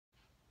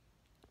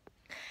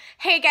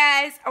Hey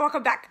guys,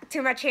 welcome back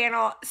to my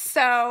channel.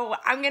 So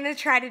I'm gonna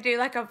try to do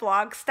like a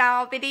vlog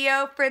style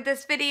video for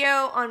this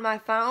video on my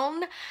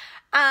phone,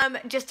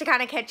 just to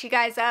kind of catch you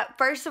guys up.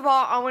 First of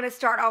all, I want to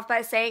start off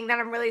by saying that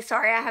I'm really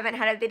sorry I haven't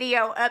had a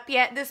video up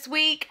yet this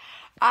week.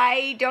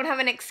 I don't have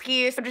an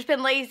excuse. I've just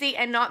been lazy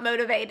and not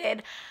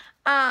motivated.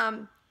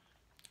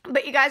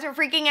 But you guys are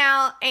freaking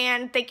out,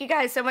 and thank you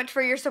guys so much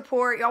for your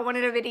support. Y'all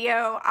wanted a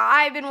video.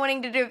 I've been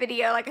wanting to do a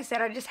video. Like I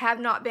said, I just have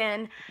not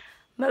been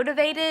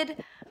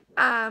motivated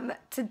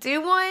to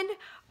do one,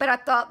 but I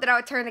thought that I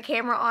would turn the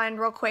camera on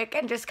real quick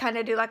and just kind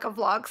of do like a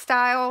vlog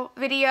style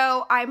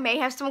video. I may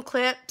have some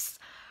clips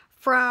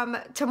from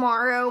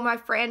tomorrow. My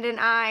friend and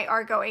I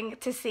are going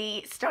to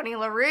see Stoney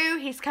Larue.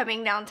 He's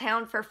coming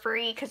downtown for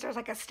free because there's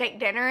like a steak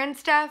dinner and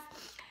stuff,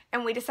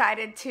 and we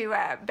decided to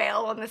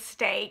bail on the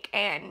steak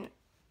and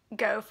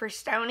go for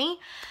Stoney.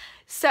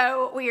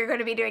 So we are going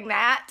to be doing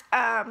that.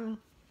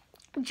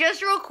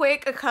 Just real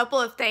quick, a couple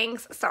of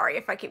things. Sorry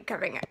if I keep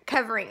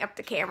covering up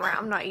the camera.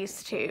 I'm not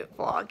used to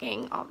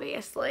vlogging,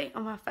 obviously,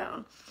 on my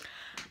phone.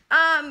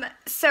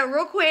 So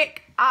real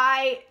quick,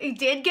 I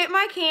did get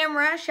my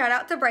camera. Shout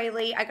out to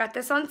Brayley. I got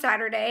this on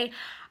Saturday.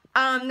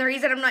 The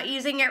reason I'm not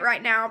using it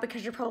right now,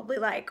 because you're probably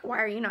like,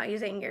 why are you not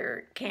using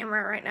your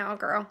camera right now,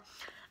 girl?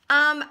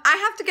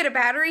 I have to get a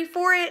battery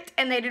for it,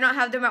 and they do not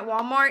have them at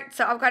Walmart,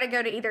 so I've got to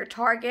go to either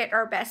Target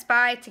or Best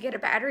Buy to get a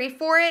battery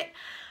for it.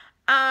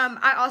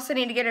 I also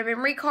need to get a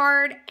memory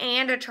card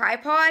and a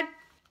tripod.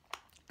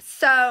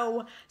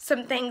 So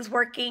some things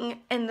working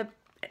in the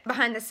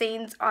behind the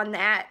scenes on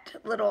that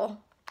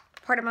little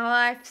part of my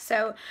life.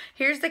 So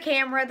here's the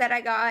camera that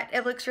I got.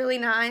 It looks really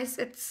nice.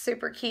 It's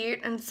super cute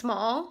and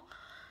small.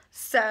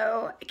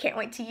 So I can't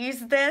wait to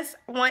use this.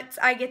 Once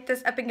I get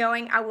this up and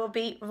going, I will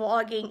be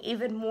vlogging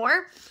even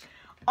more.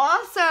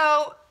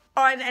 Also,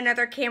 on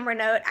another camera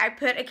note, I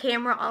put a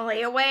camera on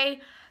layaway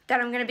that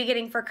I'm going to be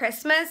getting for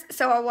Christmas.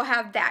 So I will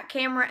have that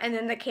camera and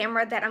then the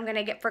camera that I'm going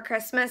to get for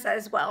Christmas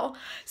as well.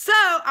 So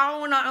I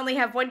will not only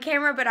have one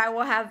camera, but I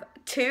will have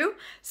two.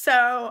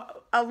 So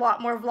a lot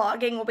more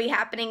vlogging will be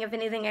happening if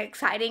anything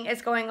exciting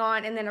is going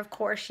on. And then of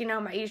course, you know,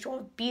 my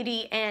usual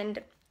beauty and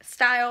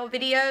style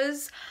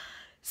videos.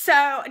 So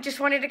I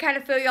just wanted to kind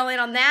of fill y'all in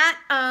on that.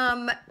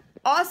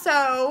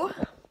 Also,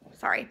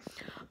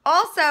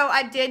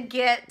 I did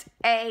get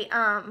a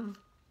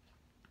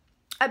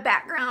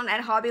background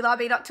at Hobby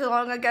Lobby not too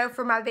long ago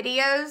for my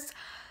videos.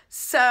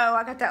 So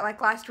I got that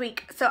like last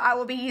week. So I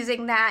will be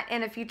using that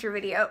in a future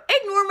video.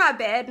 Ignore my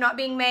bed not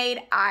being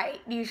made. I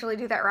usually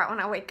do that right when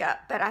I wake up,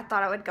 but I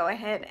thought I would go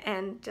ahead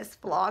and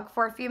just vlog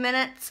for a few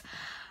minutes.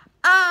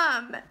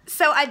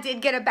 So I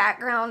did get a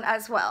background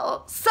as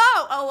well. So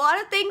a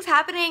lot of things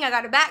happening. I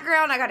got a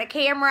background, I got a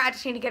camera, I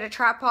just need to get a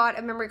tripod,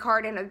 a memory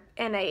card,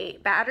 and a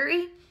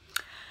battery.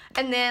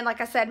 And then, like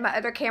I said, my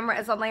other camera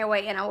is on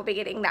layaway, and I will be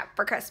getting that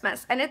for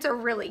Christmas. And it's a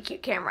really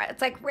cute camera.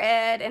 It's like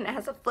red, and it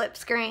has a flip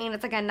screen.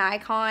 It's like a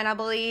Nikon, I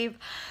believe.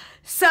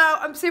 So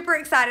I'm super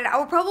excited. I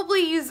will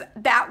probably use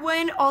that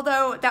one,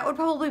 although that would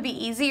probably be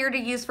easier to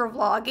use for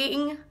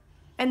vlogging,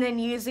 and then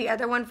use the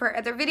other one for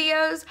other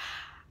videos.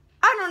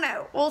 I don't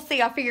know. We'll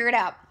see. I'll figure it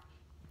out.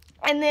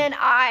 And then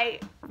I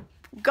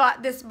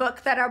got this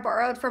book that I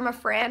borrowed from a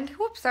friend.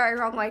 Whoops, sorry,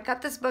 wrong way.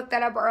 Got this book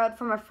that I borrowed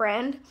from a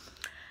friend.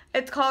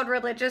 It's called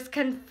Religious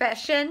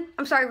Confusion,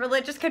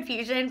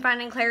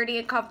 Finding Clarity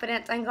and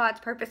Confidence in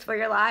God's Purpose for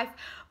Your Life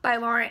by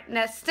Lawrence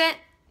Neston.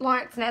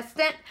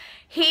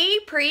 He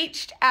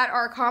preached at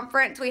our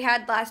conference we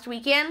had last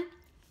weekend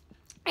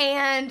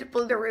and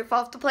blew the roof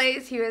off the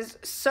place. He was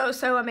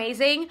so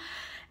amazing.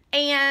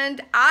 And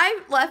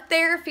I left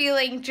there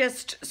feeling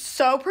just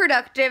so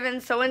productive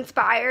and so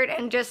inspired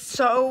and just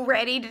so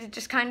ready to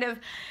just kind of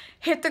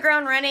hit the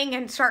ground running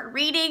and start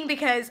reading,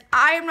 because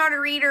I am not a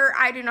reader.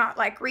 I do not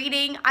like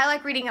reading. I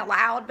like reading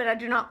aloud, but I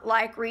do not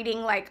like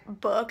reading like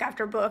book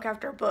after book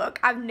after book.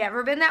 I've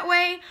never been that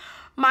way.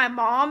 My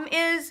mom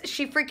is.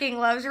 She freaking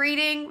loves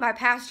reading. My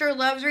pastor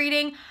loves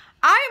reading.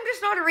 I am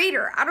just not a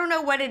reader. I don't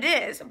know what it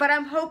is, but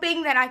I'm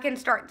hoping that I can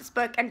start this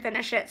book and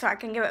finish it so I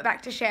can give it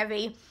back to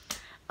Chevy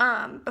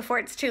before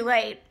it's too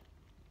late.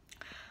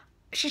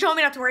 She told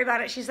me not to worry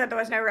about it. She said there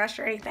was no rush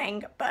or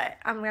anything, but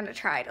I'm going to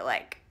try to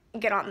like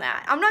get on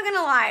that. I'm not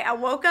gonna lie, I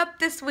woke up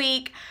this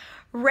week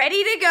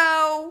ready to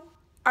go.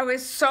 I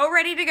was so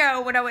ready to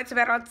go when I went to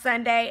bed on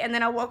Sunday, and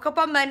then I woke up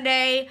on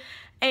Monday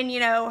and, you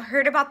know,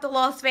 heard about the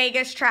Las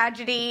Vegas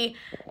tragedy,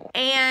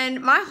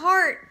 and my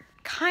heart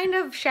kind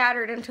of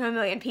shattered into a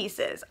million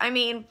pieces. I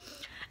mean,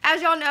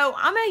 as y'all know,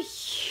 I'm a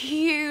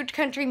huge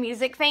country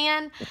music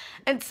fan,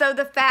 and so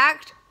the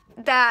fact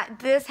that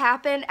this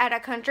happened at a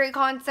country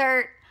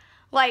concert,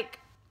 like,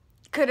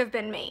 could have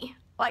been me.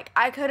 Like,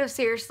 I could have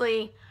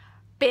seriously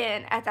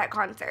been at that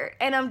concert,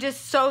 and I'm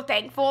just so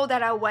thankful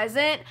that I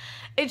wasn't.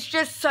 It's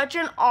just such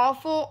an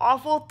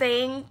awful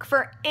thing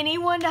for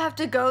anyone to have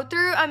to go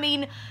through. I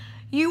mean,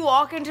 you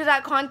walk into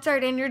that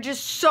concert and you're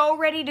just so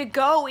ready to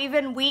go,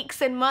 even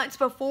weeks and months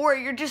before.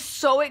 You're just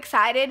so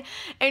excited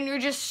and you're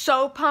just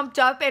so pumped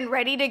up and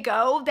ready to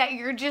go that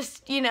you're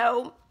just, you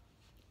know,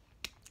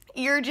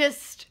 you're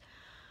just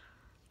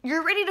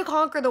you're ready to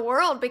conquer the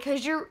world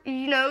because you're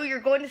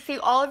going to see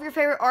all of your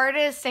favorite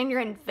artists, and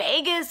you're in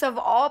Vegas, of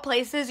all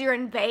places. You're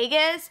in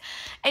Vegas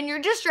and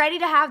you're just ready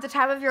to have the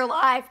time of your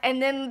life,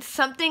 and then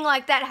something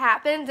like that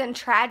happens and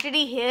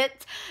tragedy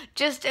hits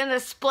just in a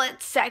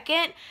split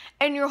second,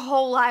 and your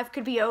whole life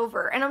could be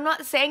over. And I'm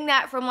not saying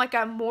that from like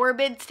a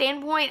morbid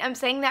standpoint. I'm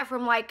saying that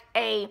from like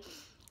a,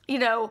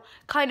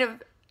 kind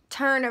of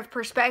turn of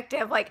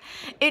perspective. Like,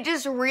 it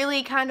just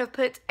really kind of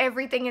puts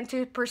everything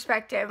into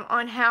perspective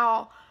on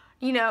how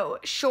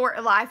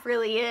short life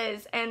really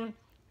is. And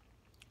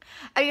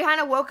I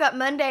kind of woke up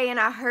Monday and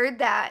I heard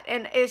that,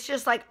 and it's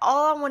just like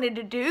all I wanted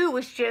to do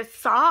was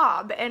just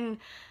sob and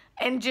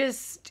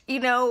just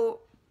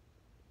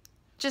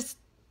just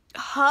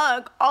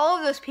hug all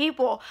of those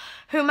people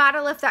who might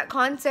have left that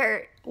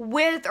concert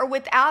with or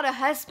without a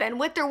husband,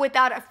 with or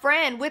without a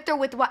friend, with or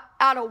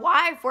without a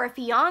wife or a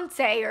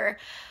fiance,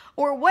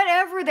 or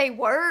whatever they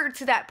were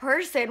to that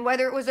person,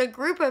 whether it was a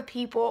group of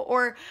people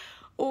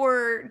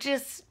or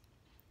just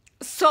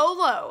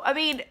solo. I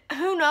mean,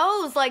 who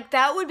knows? Like,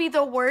 that would be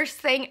the worst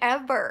thing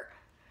ever,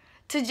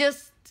 to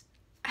just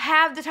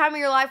have the time of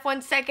your life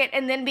one second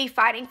and then be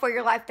fighting for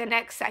your life the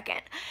next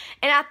second.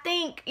 And I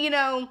think,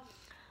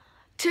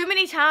 too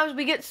many times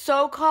we get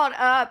so caught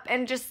up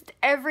in just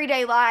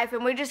everyday life,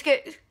 and we just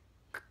get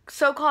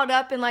so caught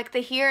up in like the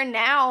here and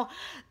now,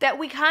 that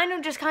we kind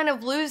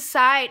of lose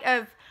sight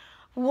of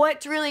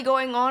what's really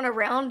going on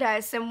around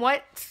us and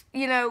what's,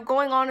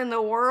 going on in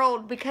the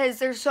world, because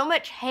there's so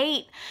much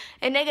hate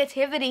and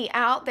negativity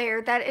out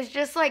there that it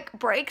just like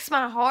breaks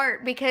my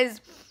heart,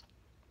 because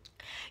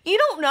you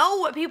don't know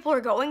what people are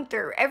going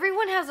through.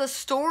 Everyone has a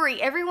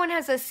story. Everyone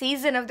has a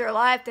season of their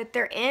life that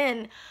they're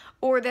in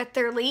or that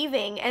they're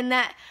leaving, and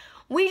that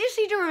we just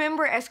need to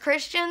remember as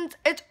Christians,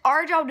 it's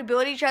our job to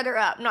build each other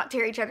up, not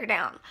tear each other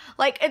down.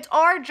 Like, it's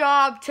our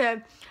job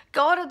to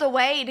go out of the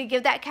way to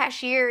give that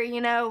cashier,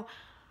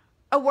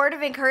 a word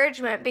of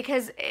encouragement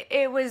because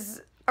it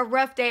was a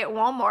rough day at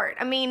Walmart.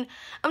 I mean,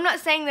 I'm not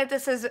saying that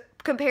this is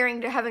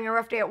comparing to having a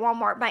rough day at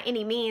Walmart by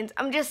any means.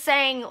 I'm just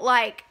saying,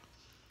 like,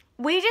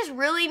 we just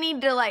really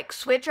need to, like,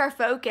 switch our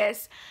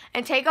focus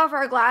and take off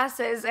our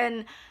glasses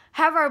and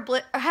have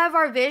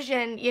our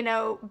vision,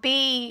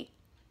 be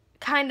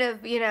kind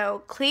of,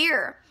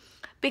 clear.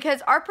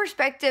 Because our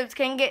perspectives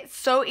can get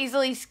so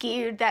easily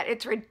skewed that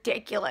it's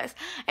ridiculous.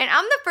 And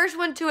I'm the first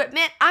one to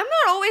admit, I'm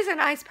not always a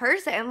nice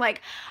person.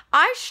 Like,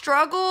 I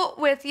struggle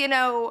with,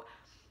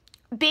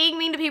 being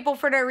mean to people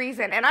for no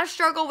reason. And I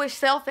struggle with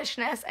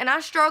selfishness. And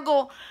I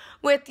struggle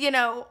with,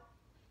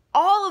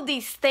 all of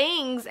these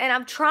things. And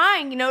I'm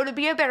trying, to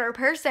be a better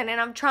person.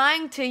 And I'm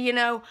trying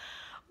to,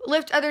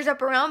 lift others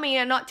up around me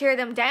and not tear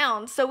them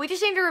down. So we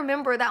just need to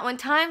remember that when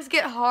times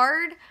get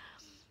hard,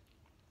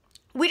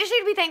 we just need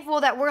to be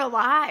thankful that we're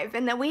alive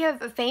and that we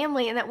have a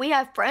family and that we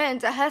have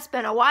friends, a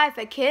husband, a wife,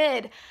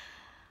 kids.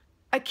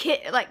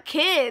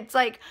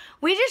 Like,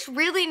 we just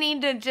really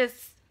need to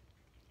just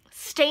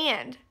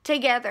stand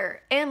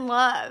together in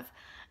love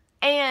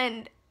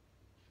and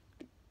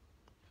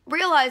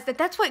realize that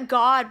that's what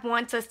God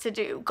wants us to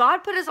do.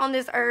 God put us on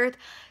this earth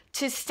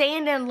to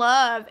stand in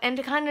love and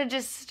to kind of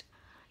just,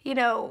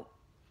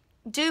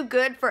 do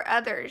good for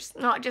others,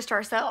 not just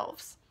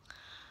ourselves.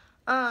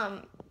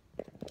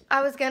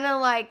 I was gonna,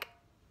 like,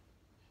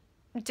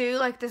 do,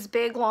 like, this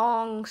big,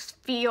 long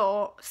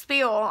spiel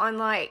on,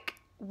 like,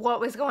 what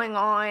was going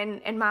on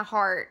in my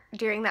heart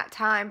during that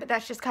time, but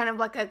that's just kind of,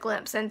 like, a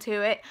glimpse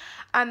into it.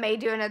 I may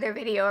do another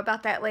video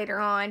about that later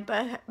on,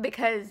 but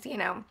because,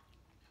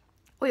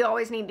 we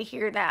always need to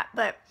hear that.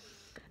 But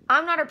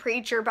I'm not a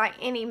preacher by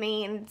any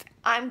means.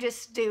 I'm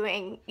just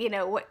doing,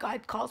 what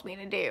God calls me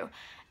to do.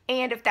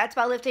 And if that's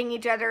by lifting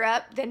each other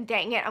up, then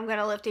dang it, I'm going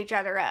to lift each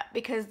other up.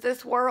 Because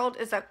this world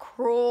is a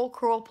cruel,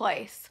 cruel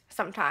place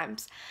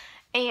sometimes.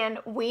 And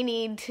we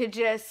need to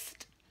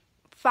just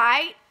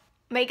fight,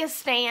 make a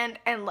stand,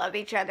 and love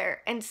each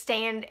other. And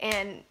stand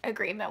in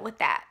agreement with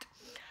that.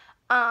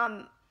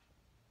 I'm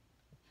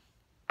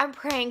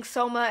praying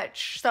so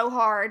much, so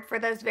hard for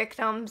those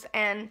victims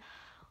and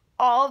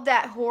all of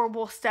that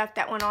horrible stuff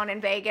that went on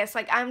in Vegas.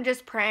 Like, I'm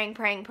just praying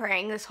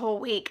this whole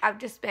week. I've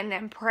just been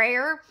in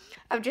prayer.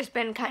 I've just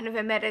been kind of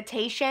in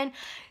meditation,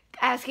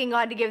 asking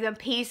God to give them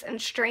peace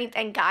and strength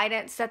and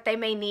guidance that they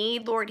may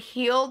need. Lord,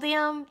 heal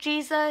them,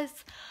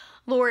 Jesus.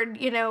 Lord,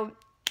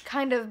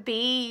 kind of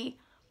be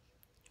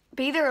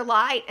their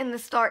light in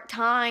this dark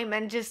time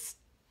and just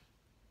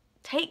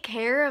take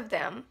care of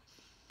them.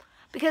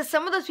 Because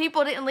some of those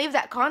people didn't leave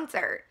that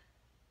concert.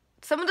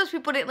 Some of those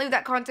people didn't leave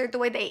that concert the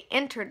way they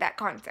entered that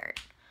concert.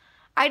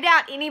 I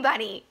doubt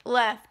anybody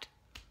left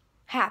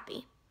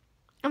happy.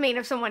 I mean,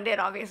 if someone did,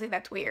 obviously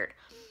that's weird.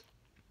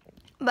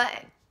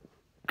 But,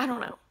 I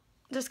don't know.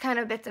 Just kind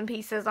of bits and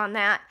pieces on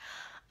that.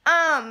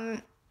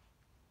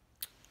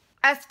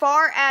 As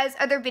far as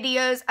other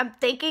videos, I'm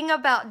thinking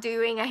about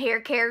doing a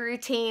hair care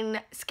routine,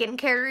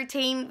 skincare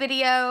routine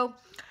video.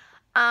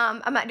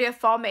 I might do a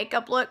fall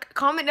makeup look.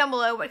 Comment down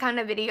below what kind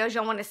of videos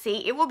y'all want to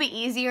see. It will be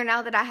easier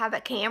now that I have a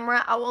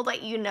camera. I will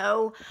let you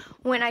know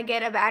when I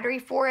get a battery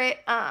for it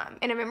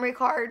and a memory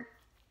card.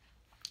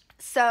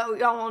 so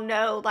y'all will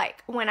know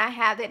like when I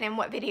have it and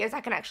what videos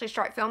I can actually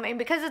start filming,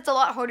 because it's a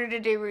lot harder to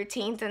do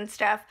routines and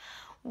stuff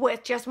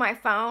with just my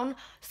phone.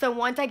 So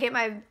once I get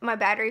my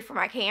battery for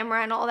my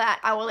camera and all that,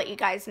 I will let you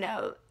guys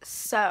know.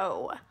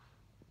 So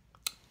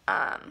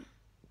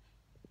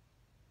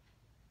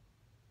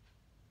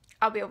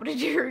I'll be able to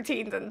do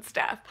routines and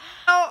stuff.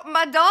 So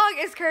my dog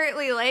is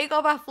currently laying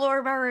on my floor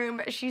in my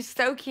room. She's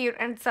so cute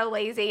and so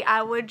lazy.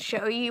 I would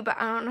show you, but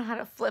I don't know how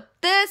to flip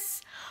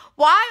this.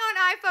 Why on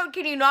iPhone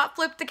can you not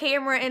flip the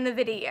camera in the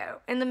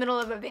video, in the middle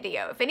of a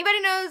video? If anybody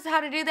knows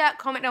how to do that,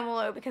 comment down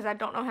below, because I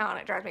don't know how and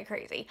it drives me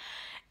crazy.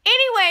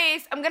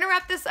 Anyways, I'm going to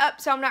wrap this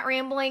up so I'm not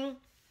rambling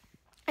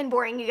and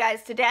boring you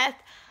guys to death.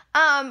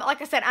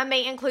 Like I said, I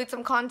may include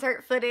some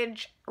concert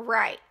footage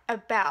right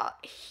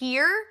about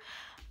here.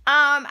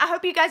 I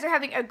hope you guys are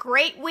having a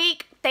great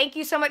week. Thank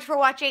you so much for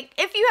watching.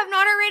 If you have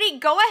not already,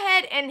 go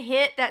ahead and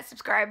hit that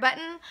subscribe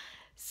button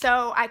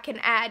so I can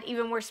add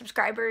even more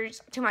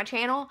subscribers to my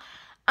channel.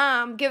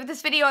 Give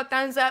this video a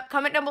thumbs up.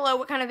 Comment down below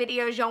what kind of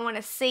videos y'all want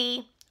to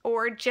see,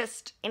 or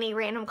just any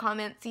random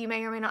comments you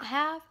may or may not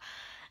have.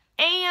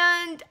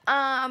 And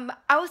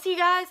I will see you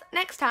guys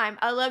next time.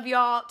 I love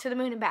y'all to the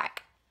moon and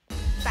back.